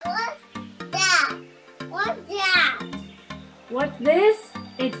What's this?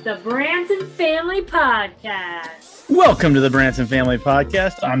 It's the Branson Family Podcast. Welcome to the Branson Family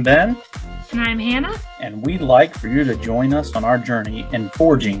Podcast. I'm Ben. And I'm Hannah. And we'd like for you to join us on our journey in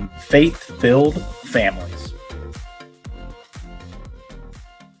forging faith-filled families.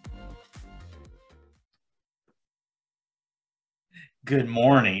 Good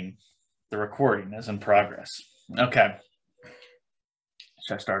morning. The recording is in progress. Okay.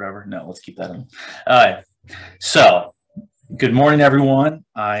 Should I start over? No, let's keep that in. All right. So, good morning, everyone.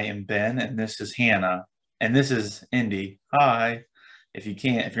 I am Ben, and this is Hannah, and this is Indy. Hi. If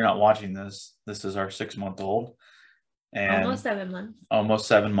you're not watching this is our 6-month-old. And almost 7 months. Almost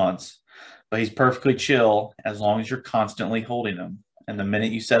 7 months. But he's perfectly chill as long as you're constantly holding him. And the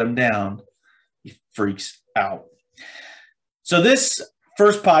minute you set him down, he freaks out. So this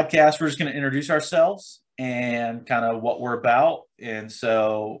first podcast, we're just going to introduce ourselves and kind of what we're about. And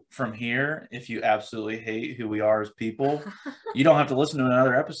so from here, if you absolutely hate who we are as people, you don't have to listen to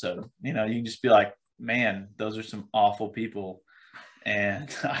another episode. You can just be like, man, those are some awful people.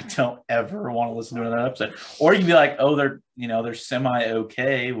 And I don't ever want to listen to another episode. Or you can be like, oh, they're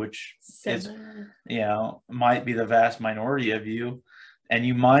semi-okay, which is, might be the vast minority of you. And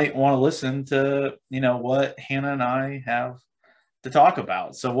you might want to listen to, what Hannah and I have to talk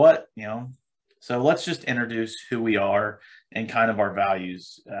about. So so let's just introduce who we are and kind of our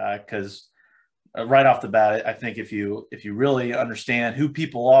values. Because right off the bat, I think if you really understand who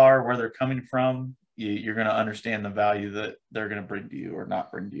people are, where they're coming from, you're going to understand the value that they're going to bring to you or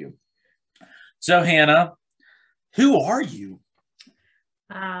not bring to you. So Hannah, who are you?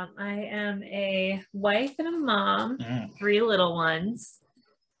 I am a wife and a mom, 3 little ones.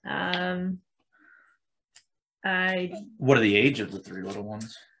 What are the age of the 3 little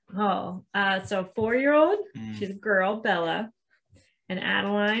ones? So 4-year-old, she's a girl, Bella, and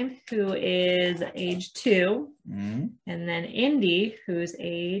Adeline, who is age 2, and then Indy, who's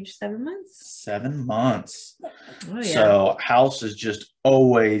age 7 months. 7 months. Oh, yeah. So house is just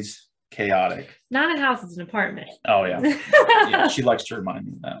always chaotic. Not a house, it's an apartment. Oh yeah. Yeah, she likes to remind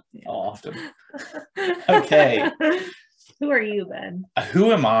me of that often. Okay. Who are you, Ben?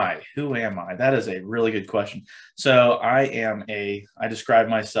 Who am I? That is a really good question. So I describe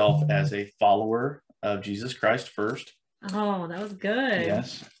myself as a follower of Jesus Christ first. Oh, that was good.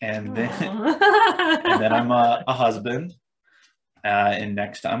 Yes. And then I'm a husband. And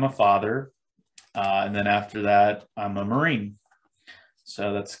next I'm a father. And then after that, I'm a Marine.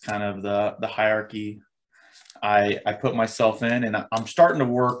 So that's kind of the hierarchy I put myself in, and I'm starting to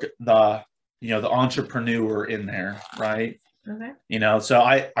work the entrepreneur in there, right? Okay. So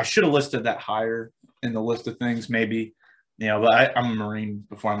I should have listed that higher in the list of things, maybe, but I'm a Marine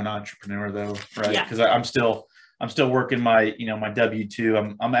before I'm an entrepreneur, though, right? Yeah. Because I'm still working my my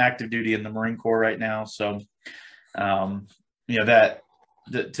W-2. I'm active duty in the Marine Corps right now, so that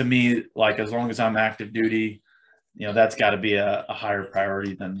to me, like, as long as I'm active duty, that's got to be a higher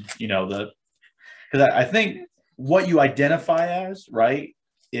priority than because I think what you identify as, right,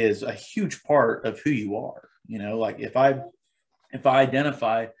 is a huge part of who you are. Like if I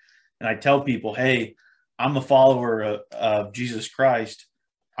identify and I tell people, hey, I'm a follower of Jesus Christ,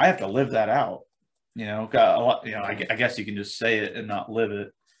 I have to live that out. I guess you can just say it and not live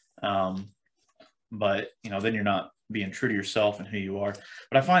it. But then you're not being true to yourself and who you are.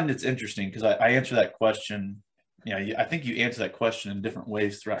 But I find it's interesting because I answer that question. I think you answer that question in different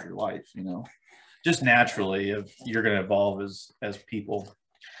ways throughout your life, just naturally you're going to evolve as people.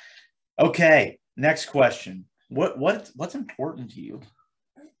 Okay. Next question. What's important to you?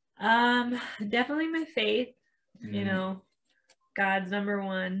 Definitely my faith, God's number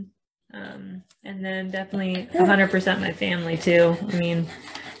one. And then definitely 100% my family too. I mean,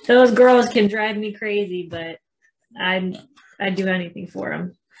 those girls can drive me crazy, but I'd do anything for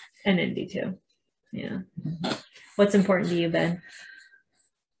them, and Indy too. Yeah. What's important to you, Ben?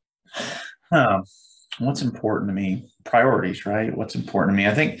 What's important to me? Priorities, right? What's important to me?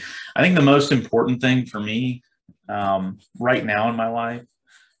 I think the most important thing for me right now in my life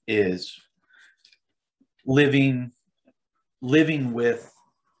is living with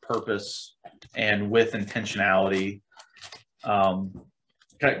purpose and with intentionality, kind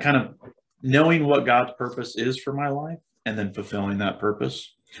of knowing what God's purpose is for my life and then fulfilling that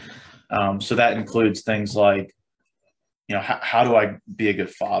purpose. So that includes things like, how do I be a good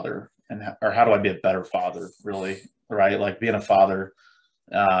father, or how do I be a better father, really, right? Like being a father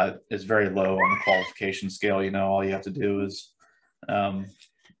is very low on the qualification scale. All you have to do is, kind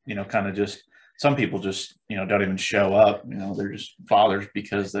of just, some people just, don't even show up. They're just fathers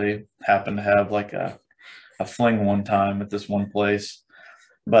because they happen to have like a fling one time at this one place.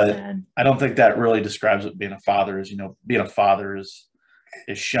 But Sad. I don't think that really describes what being a father is. Being a father is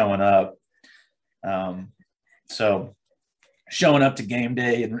showing up. So showing up to game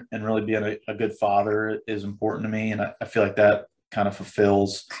day and really being a good father is important to me. And I feel like that kind of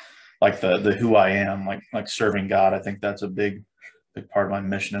fulfills like the who I am, like serving God. I think that's a big part of my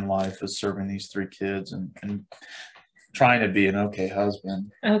mission in life is serving these 3 kids and trying to be an okay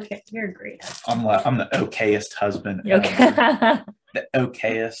husband. Okay, you're a great husband. I'm the okayest husband. Okay. The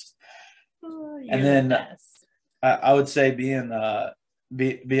okayest. Oh, And then I would say being a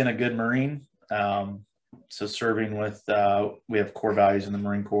good Marine. So serving with, we have core values in the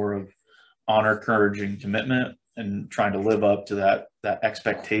Marine Corps of honor, courage, and commitment, and trying to live up to that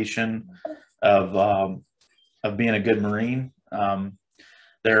expectation of being a good Marine. For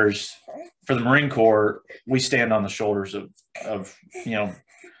the Marine Corps, we stand on the shoulders of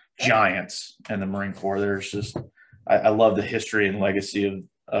giants in the Marine Corps. There's just, I love the history and legacy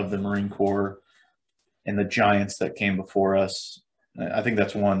of the Marine Corps and the giants that came before us. I think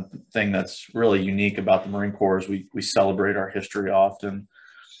that's one thing that's really unique about the Marine Corps is we celebrate our history often.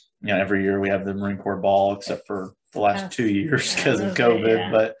 Every year we have the Marine Corps Ball, except for the last 2 years because of COVID.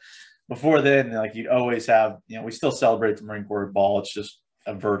 Yeah. But before then, like you always have, we still celebrate the Marine Corps Ball. It's just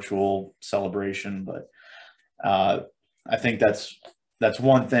a virtual celebration. But I think that's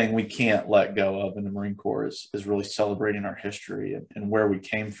one thing we can't let go of in the Marine Corps is really celebrating our history and where we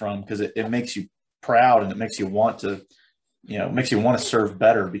came from, because it makes you proud and it makes you want to serve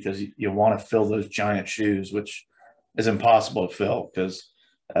better because you want to fill those giant shoes, which is impossible to fill because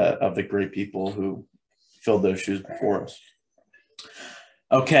of the great people who filled those shoes before us.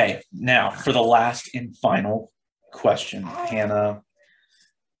 Okay, now for the last and final question, Hannah,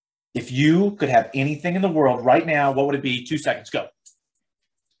 if you could have anything in the world right now, what would it be? 2 seconds, go.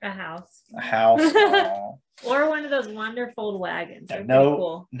 A house. A house. Or one of those wonderful wagons. Yeah,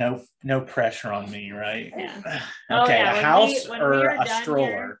 cool. No pressure on me, right? Yeah. Okay, yeah. a house or a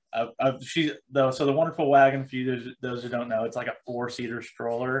stroller. So the wonderful wagon, for you those who don't know, it's like a 4-seater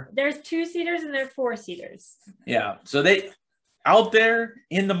stroller. There's 2-seaters and there's 4-seaters. Yeah. So out there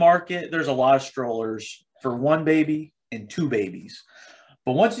in the market, there's a lot of strollers for 1 baby and 2 babies.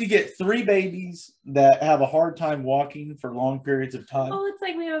 But once you get 3 babies that have a hard time walking for long periods of time. Oh, it's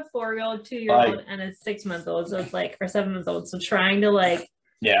like we have a 4-year-old, 2-year-old, and a 6-month-old. So it's like, or 7-month-old. So trying to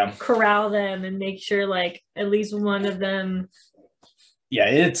corral them and make sure at least one of them. Yeah,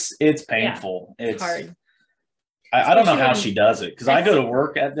 it's painful. Yeah, it's hard. I don't know how she does it because I go to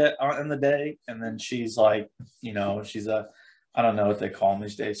work in the day and then she's like, she's I don't know what they call them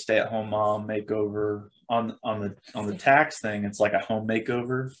these days, stay-at-home mom makeover. On the tax thing, it's like a home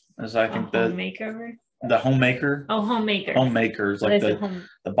makeover. As I think home makeover. The homemaker. Oh, homemaker. Homemaker is like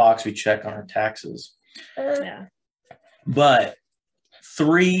the box we check on our taxes. Yeah. But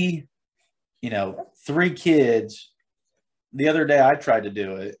 3 kids. The other day I tried to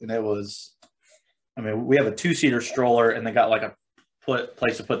do it, and it was, we have a 2-seater stroller, and they got like a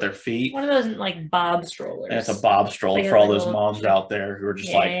place to put their feet. One of those Bob strollers. And it's a Bob stroller for all those moms out there who are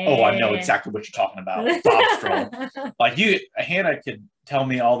just like, oh, I know exactly what you're talking about. Bob stroller. Hannah could tell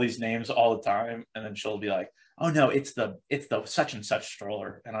me all these names all the time, and then she'll be like, oh no, it's the such and such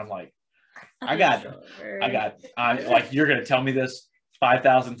stroller. And I'm like, you're gonna tell me this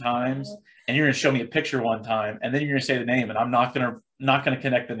 5,000 times, and you're gonna show me a picture one time, and then you're gonna say the name, and I'm not gonna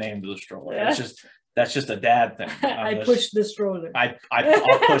connect the name to the stroller. Yeah. That's just a dad thing. I push the stroller. I'll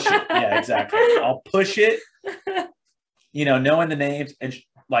push it. Yeah, exactly. I'll push it. Knowing the names, and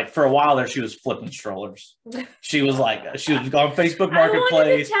for a while there, she was flipping strollers. She was on Facebook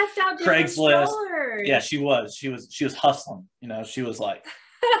Marketplace, Craigslist. Yeah, she was hustling. She was like,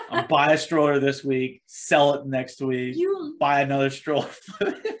 I'll buy a stroller this week, sell it next week, buy another stroller.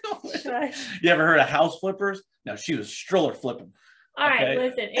 You ever heard of house flippers? No, she was stroller flipping. All right,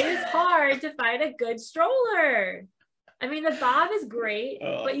 listen, it is hard to find a good stroller. The Bob is great,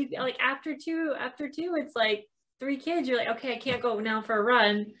 but you after two, it's like 3 kids. You're like, okay, I can't go now for a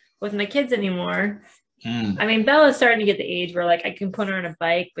run with my kids anymore. Bella's starting to get the age where I can put her on a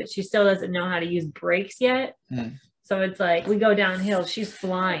bike, but she still doesn't know how to use brakes yet. So it's like we go downhill, she's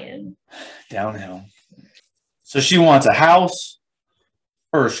flying. Downhill. So she wants a house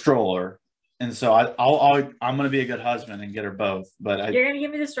or a stroller. And so I'm going to be a good husband and get her both. But you're going to give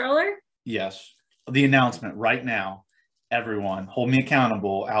me the stroller? Yes. The announcement right now. Everyone, hold me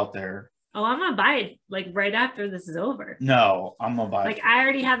accountable out there. Oh, I'm going to buy it right after this is over. No, I'm going to buy it. I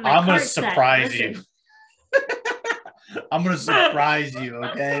already have my cart set. I'm going to surprise you. I'm going to surprise you,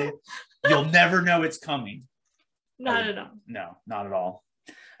 okay? You'll never know it's coming. Not at all. No, not at all.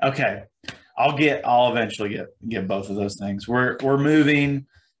 Okay. I'll eventually get both of those things. We're moving.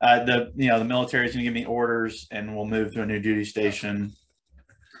 The military is going to give me orders, and we'll move to a new duty station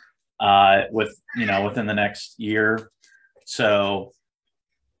within the next year. So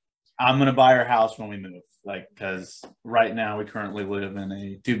I'm going to buy our house when we move, because right now we currently live in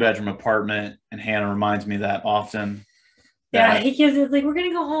a 2-bedroom apartment, and Hannah reminds me that often. Yeah, he gives it like, we're going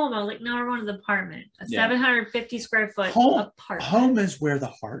to go home. I was like, no, we're going to the apartment. 750 square foot apartment. Home is where the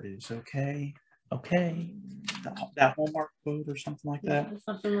heart is, okay? Okay. That Hallmark quote or something like that. Yeah,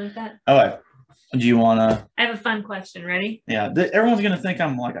 something like that. All right. Do you want to? I have a fun question. Ready? Yeah. Everyone's going to think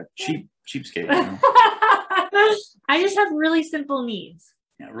I'm like a cheapskate. I just have really simple needs.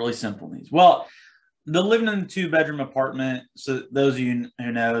 Yeah, really simple needs. Well, the living in a 2-bedroom apartment, so those of you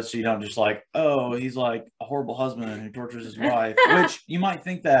who know, so you don't just like, oh, he's like a horrible husband who tortures his wife, which you might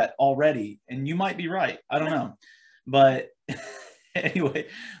think that already, and you might be right. I don't know. But anyway,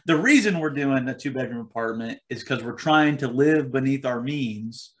 the reason we're doing a 2-bedroom apartment is because we're trying to live beneath our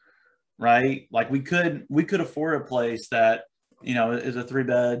means, right? Like we could afford a place that, is a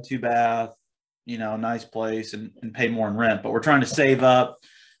 3-bed, 2-bath, nice place and pay more in rent, but we're trying to save up,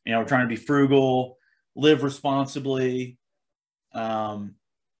 we're trying to be frugal, live responsibly, but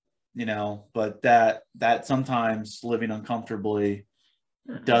that sometimes living uncomfortably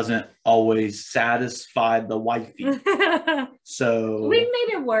doesn't always satisfy the wifey. So we've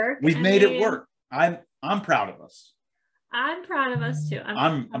made it work. It work. I'm proud of us. I'm proud of us too.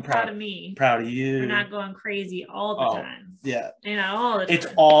 I'm proud of me. Proud of you. We're not going crazy all the time. Yeah. All the time. It's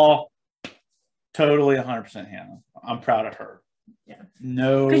all totally 100% Hannah. I'm proud of her. Yeah.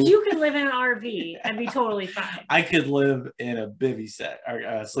 No. Because you could live in an RV and be totally fine. I could live in a bivy set or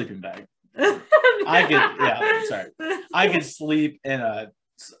a sleeping bag. I could sleep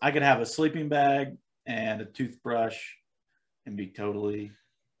I could have a sleeping bag and a toothbrush and be totally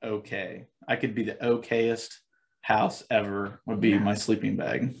okay. I could be the okayest house ever would be my sleeping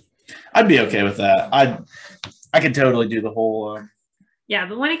bag. I'd be okay with that. I could totally do the whole yeah,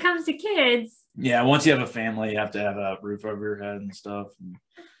 but when it comes to kids, once you have a family, you have to have a roof over your head and stuff. And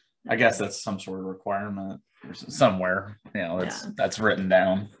I guess that's some sort of requirement somewhere. That's written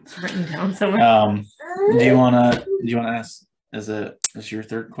down. It's written down somewhere. Do you want to ask? Is your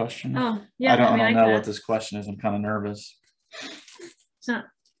third question? Oh, yeah. I don't know what this question is. I'm kind of nervous. It's not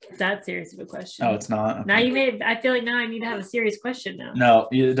that serious of a question. Oh, it's not. Okay. Now you made. I feel like now I need to have a serious question now. No,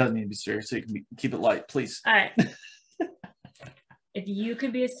 it doesn't need to be serious. So you can keep it light, please. All right. If you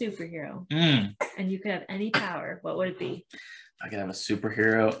could be a superhero and you could have any power, what would it be? If I could have a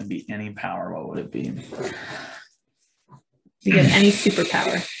superhero and be any power, what would it be? If you could have any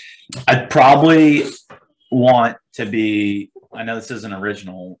superpower. I'd probably want to be, I know this isn't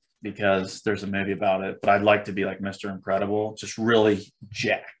original because there's a movie about it, but I'd like to be like Mr. Incredible, just really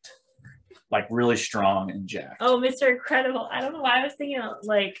jacked, like really strong and jacked. Oh, Mr. Incredible. I don't know why I was thinking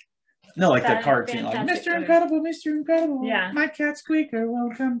like the cartoon, like Mr. Incredible, Mr. Incredible. Yeah. My cat Squeaker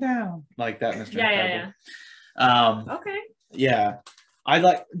won't come down. Like that, Mr. Incredible. Yeah. Okay. Yeah. I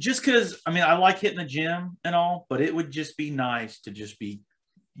like, just because, I like hitting the gym and all, but it would just be nice to just be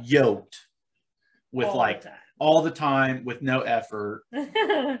yoked with all the time with no effort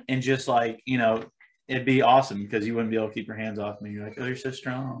and just it'd be awesome because you wouldn't be able to keep your hands off me. You're like, oh, you're so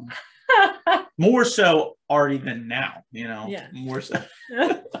strong. More so already than now, Yeah. More so.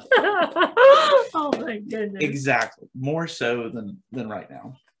 Oh my goodness. Exactly. More so than right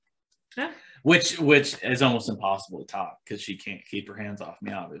now. Huh? Which is almost impossible to top because she can't keep her hands off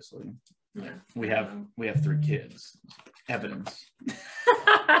me, obviously. Yeah. We have 3 kids. Evidence.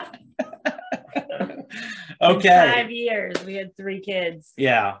 Okay. In 5 years, we had 3 kids.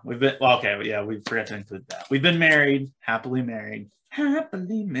 Yeah, we forgot to include that. We've been happily married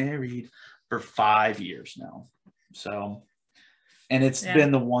for 5 years now. So, and it's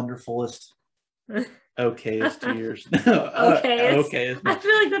been the wonderfulest, okayest years. Okayest. I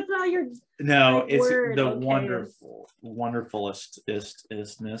feel like that's not your. No, it's word, the okayest. wonderfulest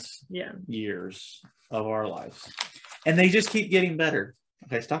years of our lives, and they just keep getting better.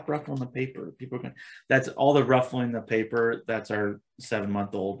 Okay, stop ruffling the paper. That's all the ruffling the paper. That's our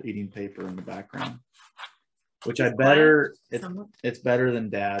 7-month-old eating paper in the background. Which it's better than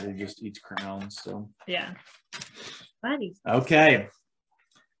Dad who just eats crowns. So yeah. Buddy. Okay.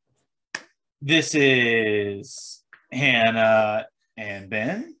 This is Hannah and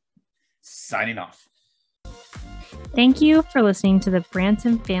Ben signing off. Thank you for listening to the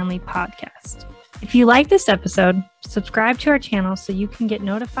Branson Family Podcast. If you like this episode, subscribe to our channel so you can get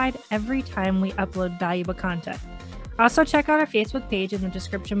notified every time we upload valuable content. Also, check out our Facebook page in the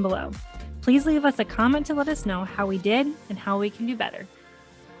description below. Please leave us a comment to let us know how we did and how we can do better.